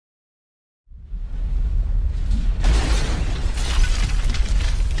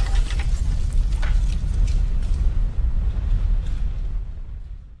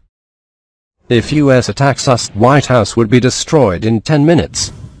If US attacks us, White House would be destroyed in 10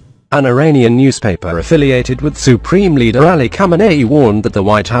 minutes. An Iranian newspaper affiliated with Supreme Leader Ali Khamenei warned that the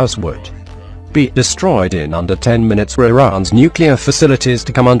White House would be destroyed in under 10 minutes were Iran's nuclear facilities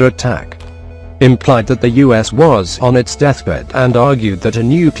to come under attack. Implied that the US was on its deathbed and argued that a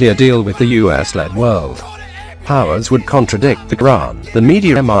nuclear deal with the US-led world powers would contradict the Quran, the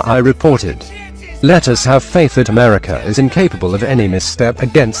media MRI reported. Let us have faith that America is incapable of any misstep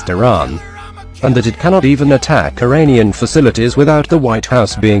against Iran, and that it cannot even attack Iranian facilities without the White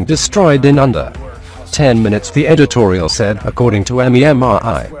House being destroyed in under 10 minutes, the editorial said, according to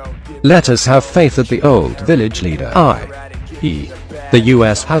MEMRI. Let us have faith that the old village leader, i.e., the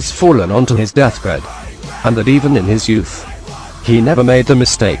US, has fallen onto his deathbed, and that even in his youth, he never made the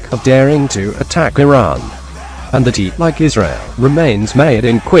mistake of daring to attack Iran, and that he, like Israel, remains mired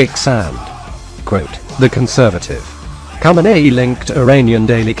in quicksand. Quote, The Conservative. Khamenei-linked Iranian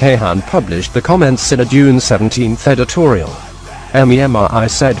daily Kayhan published the comments in a June 17 editorial. MEMRI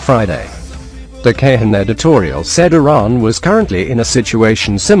said Friday. The Kayhan editorial said Iran was currently in a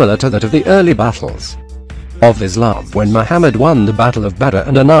situation similar to that of the early battles of Islam when Muhammad won the Battle of Badr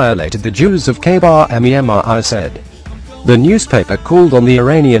and annihilated the Jews of Khaybar. MEMRI said. The newspaper called on the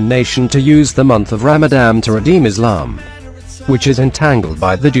Iranian nation to use the month of Ramadan to redeem Islam, which is entangled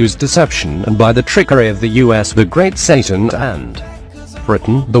by the Jews' deception and by the trickery of the US, the Great Satan, and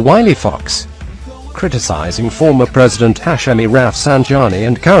Britain, the wily fox. Criticizing former President Hashemi Rafsanjani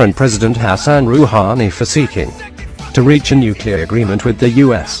and current President Hassan Rouhani for seeking to reach a nuclear agreement with the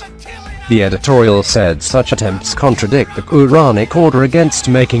US. The editorial said such attempts contradict the Quranic order against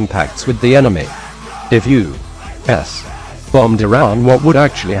making pacts with the enemy. If US bombed Iran, what would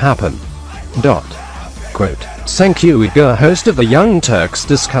actually happen? Quote, Cenk Uygur, host of the Young Turks,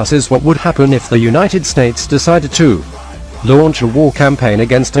 discusses what would happen if the United States decided to launch a war campaign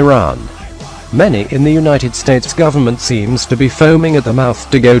against Iran. Many in the United States government seems to be foaming at the mouth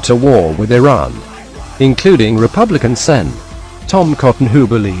to go to war with Iran, including Republican Sen. Tom Cotton, who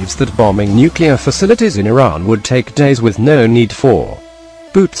believes that bombing nuclear facilities in Iran would take days with no need for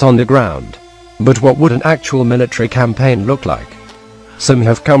boots on the ground. But what would an actual military campaign look like? Some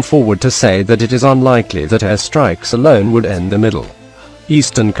have come forward to say that it is unlikely that airstrikes alone would end the Middle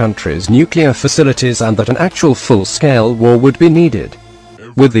Eastern countries' nuclear facilities, and that an actual full-scale war would be needed,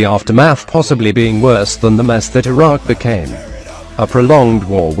 with the aftermath possibly being worse than the mess that Iraq became. A prolonged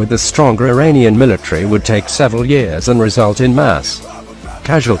war with a stronger Iranian military would take several years and result in mass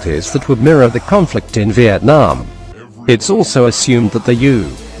casualties that would mirror the conflict in Vietnam. It's also assumed that the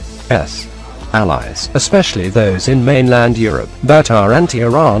U.S. allies, especially those in mainland Europe, that are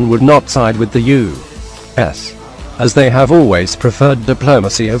anti-Iran, would not side with the U.S., as they have always preferred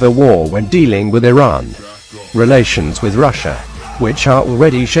diplomacy over war when dealing with Iran. Relations with Russia, which are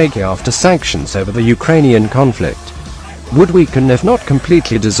already shaky after sanctions over the Ukrainian conflict, would weaken if not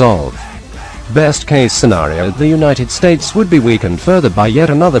completely dissolve. Best case scenario, the United States would be weakened further by yet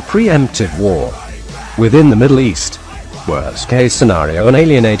another preemptive war within the Middle East. Worst case scenario, an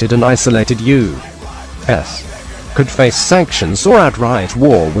alienated and isolated U.S. could face sanctions or outright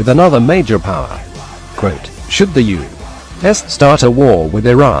war with another major power. Quote, Should the U.S. start a war with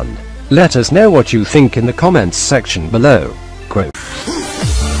Iran? Let us know what you think in the comments section below. Quote.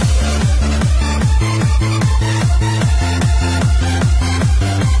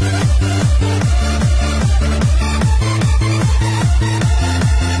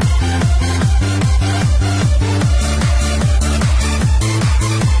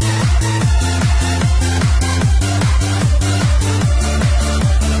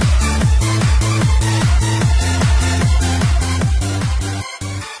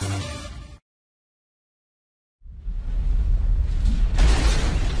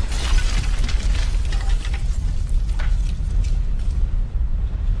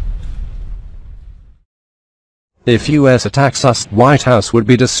 If US attacks us, White House would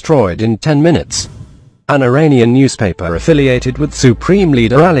be destroyed in 10 minutes. An Iranian newspaper affiliated with Supreme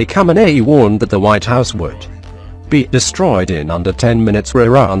Leader Ali Khamenei warned that the White House would be destroyed in under 10 minutes were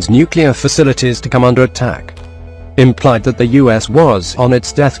Iran's nuclear facilities to come under attack. Implied that the US was on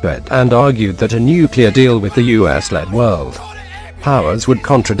its deathbed and argued that a nuclear deal with the US-led world powers would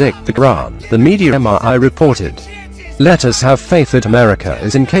contradict the Quran, the media MRI reported. Let us have faith that America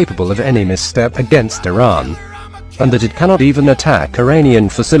is incapable of any misstep against Iran, and that it cannot even attack Iranian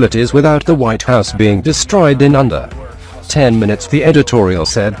facilities without the White House being destroyed in under 10 minutes, the editorial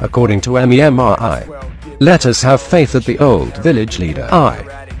said, according to MEMRI. Let us have faith that the old village leader,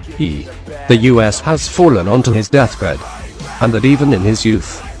 i.e., the US, has fallen onto his deathbed, and that even in his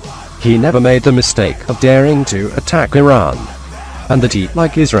youth, he never made the mistake of daring to attack Iran, and that he,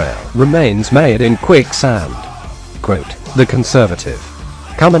 like Israel, remains mired in quicksand. Quote, The Conservative.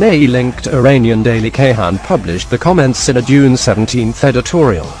 Khamenei-linked Iranian daily Kayhan published the comments in a June 17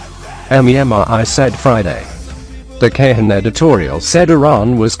 editorial. MEMRI said Friday. The Kayhan editorial said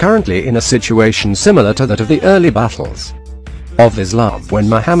Iran was currently in a situation similar to that of the early battles of Islam when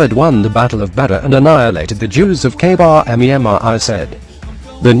Muhammad won the Battle of Badr and annihilated the Jews of Khaybar. MEMRI said.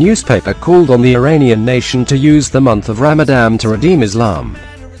 The newspaper called on the Iranian nation to use the month of Ramadan to redeem Islam,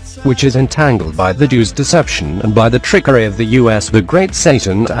 which is entangled by the Jews' deception and by the trickery of the US, the Great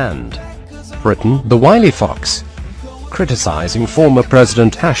Satan, and Britain, the wily fox. Criticizing former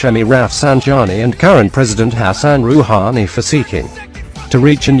President Hashemi Rafsanjani and current President Hassan Rouhani for seeking to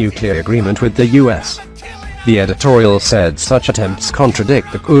reach a nuclear agreement with the US. The editorial said such attempts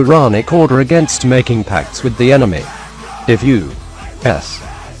contradict the Quranic order against making pacts with the enemy. If U.S.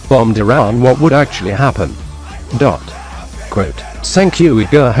 bombed Iran, what would actually happen? Quote, Cenk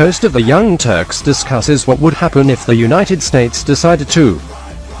Uygur, host of the Young Turks, discusses what would happen if the United States decided to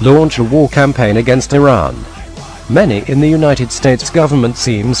launch a war campaign against Iran. Many in the United States government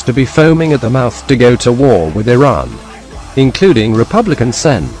seems to be foaming at the mouth to go to war with Iran, including Republican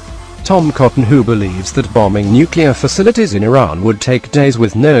Sen. Tom Cotton, who believes that bombing nuclear facilities in Iran would take days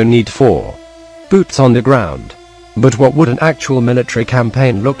with no need for boots on the ground. But what would an actual military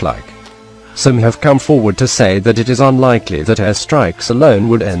campaign look like? Some have come forward to say that it is unlikely that airstrikes alone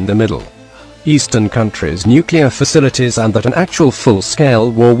would end the Middle Eastern countries' nuclear facilities and that an actual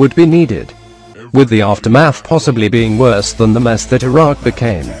full-scale war would be needed, with the aftermath possibly being worse than the mess that Iraq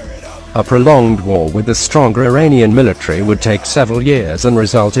became. A prolonged war with a stronger Iranian military would take several years and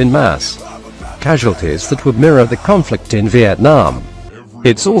result in mass casualties that would mirror the conflict in Vietnam.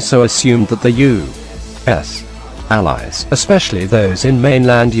 It's also assumed that the U.S. allies, especially those in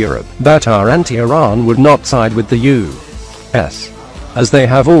mainland Europe, that are anti-Iran would not side with the U.S., as they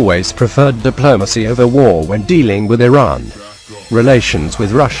have always preferred diplomacy over war when dealing with Iran. Relations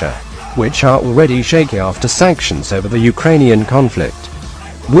with Russia, which are already shaky after sanctions over the Ukrainian conflict,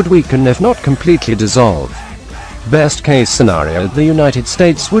 would weaken if not completely dissolve. Best case scenario, the United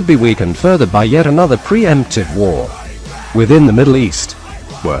States would be weakened further by yet another preemptive war within the Middle East.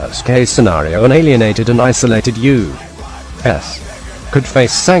 Worst case scenario, an alienated and isolated U.S. could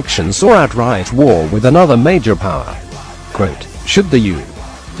face sanctions or outright war with another major power. Quote, Should the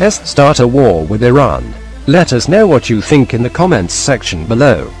U.S. start a war with Iran? Let us know what you think in the comments section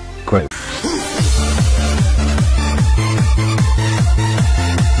below. Quote.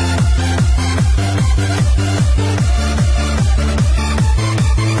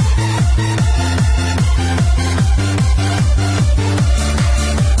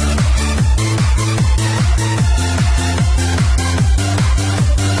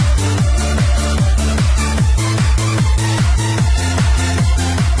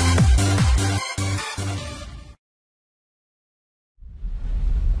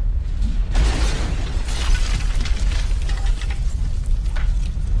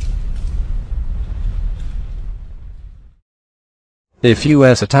 If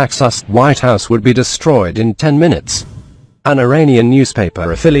US attacks us, White House would be destroyed in 10 minutes. An Iranian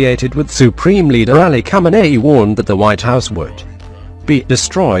newspaper affiliated with Supreme Leader Ali Khamenei warned that the White House would be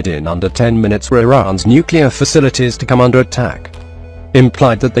destroyed in under 10 minutes were Iran's nuclear facilities to come under attack.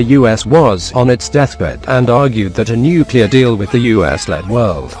 Implied that the US was on its deathbed and argued that a nuclear deal with the US-led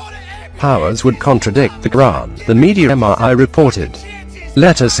world powers would contradict the Quran, the media MRI reported.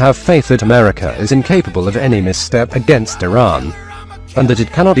 Let us have faith that America is incapable of any misstep against Iran, and that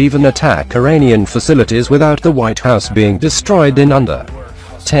it cannot even attack Iranian facilities without the White House being destroyed in under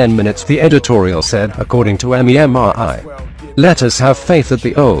 10 minutes, the editorial said, according to MEMRI. Let us have faith that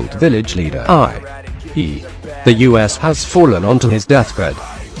the old village leader, i.e., the US, has fallen onto his deathbed,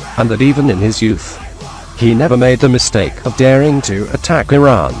 and that even in his youth, he never made the mistake of daring to attack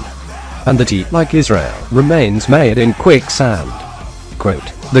Iran, and that he, like Israel, remains mired in quicksand.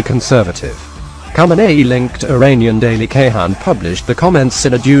 Quote, The Conservative. Khamenei-linked Iranian daily Kayhan published the comments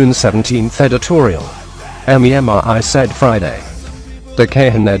in a June 17 editorial. MEMRI said Friday. The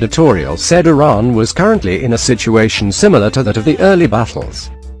Kayhan editorial said Iran was currently in a situation similar to that of the early battles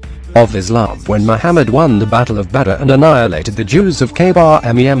of Islam when Muhammad won the Battle of Badr and annihilated the Jews of Khaybar.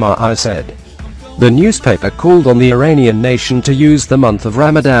 MEMRI said. The newspaper called on the Iranian nation to use the month of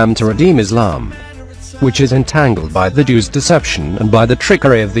Ramadan to redeem Islam, which is entangled by the Jews' deception and by the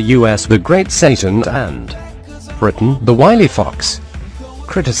trickery of the US, the Great Satan, and Britain, the wily fox.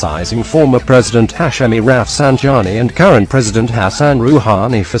 Criticizing former President Hashemi Rafsanjani and current President Hassan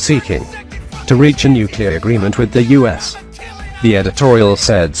Rouhani for seeking to reach a nuclear agreement with the US. The editorial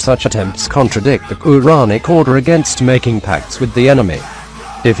said such attempts contradict the Quranic order against making pacts with the enemy.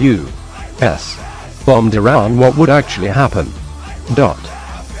 If U.S. bombed Iran, what would actually happen?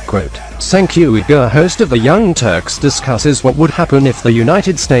 Quote, Cenk Uygur, host of the Young Turks, discusses what would happen if the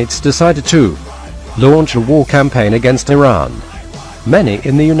United States decided to launch a war campaign against Iran. Many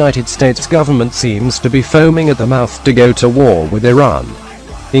in the United States government seems to be foaming at the mouth to go to war with Iran,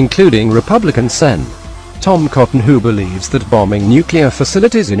 including Republican Sen. Tom Cotton, who believes that bombing nuclear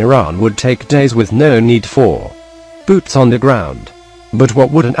facilities in Iran would take days with no need for boots on the ground. But what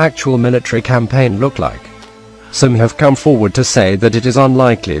would an actual military campaign look like? Some have come forward to say that it is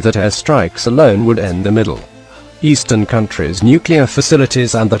unlikely that airstrikes alone would end the Middle Eastern countries' nuclear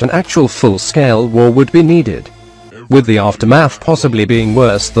facilities, and that an actual full-scale war would be needed, with the aftermath possibly being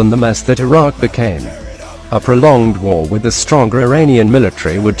worse than the mess that Iraq became. A prolonged war with a stronger Iranian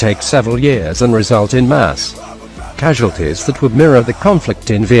military would take several years and result in mass casualties that would mirror the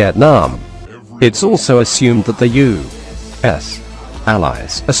conflict in Vietnam. It's also assumed that the U.S.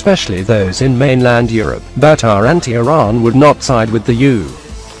 allies, especially those in mainland Europe, that are anti-Iran, would not side with the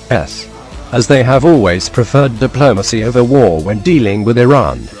U.S., as they have always preferred diplomacy over war when dealing with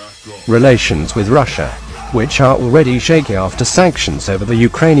Iran. Relations with Russia, which are already shaky after sanctions over the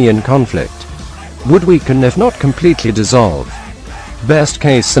Ukrainian conflict, would weaken if not completely dissolve. Best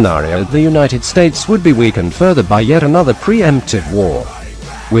case scenario, the United States would be weakened further by yet another preemptive war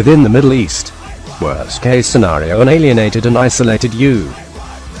within the Middle East. Worst case scenario, an alienated and isolated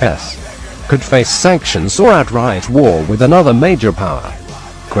U.S. could face sanctions or outright war with another major power.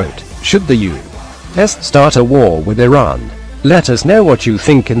 Quote, should the U.S. start a war with Iran? Let us know what you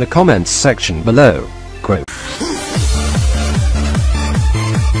think in the comments section below. Quote.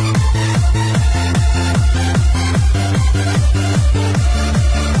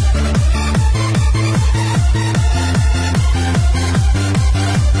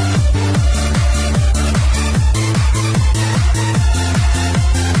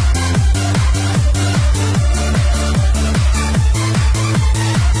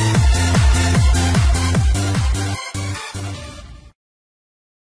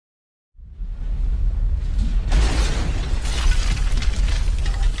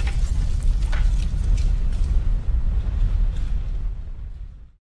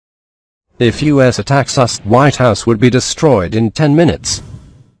 If US attacks us, White House would be destroyed in 10 minutes.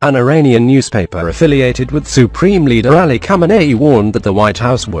 An Iranian newspaper affiliated with Supreme Leader Ali Khamenei warned that the White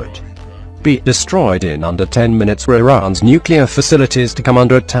House would be destroyed in under 10 minutes were Iran's nuclear facilities to come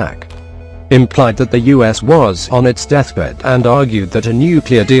under attack. Implied that the US was on its deathbed, and argued that a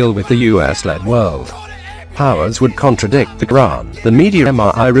nuclear deal with the US-led world powers would contradict the Quran, the media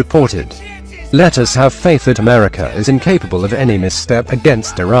MRI reported. Let us have faith that America is incapable of any misstep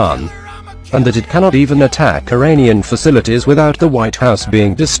against Iran, and that it cannot even attack Iranian facilities without the White House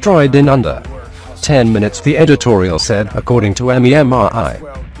being destroyed in under 10 minutes, the editorial said, according to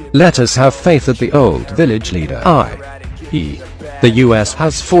MEMRI. Let us have faith that the old village leader, i.e., the US,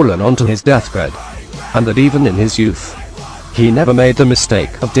 has fallen onto his deathbed, and that even in his youth, he never made the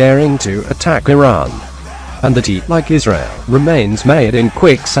mistake of daring to attack Iran, and that he, like Israel, remains mired in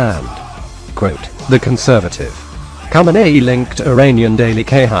quicksand. Quote, the conservative Khamenei-linked Iranian daily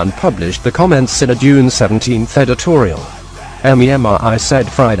Kayhan published the comments in a June 17th editorial, MEMRI said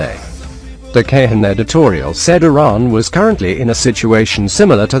Friday. The Kayhan editorial said Iran was currently in a situation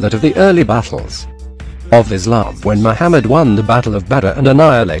similar to that of the early battles of Islam when Muhammad won the Battle of Badr and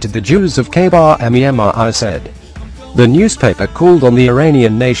annihilated the Jews of Khaybar. MEMRI said. The newspaper called on the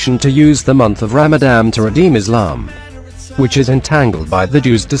Iranian nation to use the month of Ramadan to redeem Islam, which is entangled by the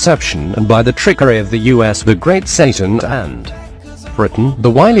Jews' deception and by the trickery of the US, the Great Satan, and Britain,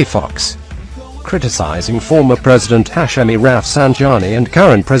 the wily fox, criticizing former President Hashemi Rafsanjani and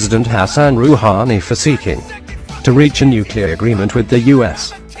current President Hassan Rouhani for seeking to reach a nuclear agreement with the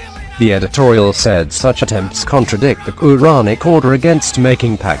US. The editorial said such attempts contradict the Quranic order against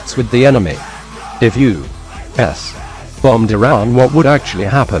making pacts with the enemy. If U.S. bombed Iran, what would actually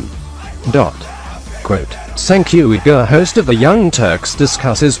happen? Quote, Cenk Uygur, host of the Young Turks,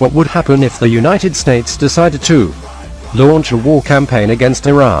 discusses what would happen if the United States decided to launch a war campaign against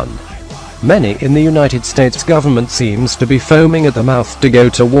Iran. Many in the United States government seems to be foaming at the mouth to go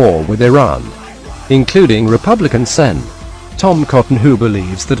to war with Iran, including Republican Sen. Tom Cotton, who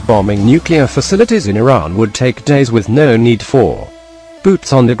believes that bombing nuclear facilities in Iran would take days with no need for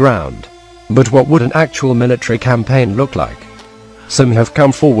boots on the ground. But what would an actual military campaign look like? Some have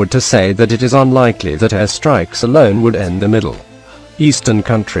come forward to say that it is unlikely that airstrikes alone would end the Middle Eastern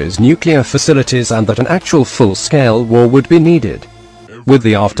countries' nuclear facilities, and that an actual full-scale war would be needed, with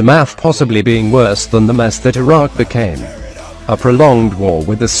the aftermath possibly being worse than the mess that Iraq became. A prolonged war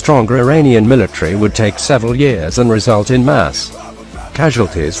with a stronger Iranian military would take several years and result in mass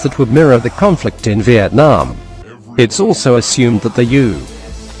casualties that would mirror the conflict in Vietnam. It's also assumed that the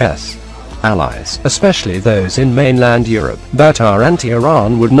U.S. allies, especially those in mainland Europe, that are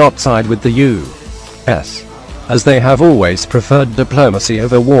anti-Iran would not side with the U.S., as they have always preferred diplomacy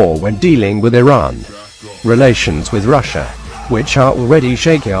over war when dealing with Iran. Relations with Russia, which are already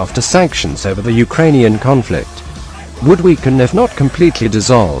shaky after sanctions over the Ukrainian conflict, would weaken if not completely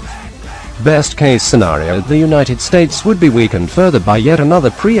dissolve. Best case scenario, the United States would be weakened further by yet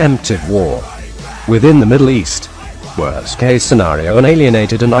another preemptive war within the Middle East. Worst case scenario, an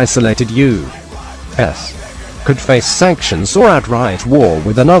alienated and isolated U.S. could face sanctions or outright war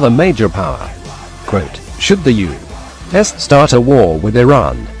with another major power. Quote, should the U.S. start a war with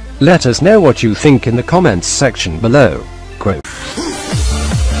Iran? Let us know what you think in the comments section below. Quote.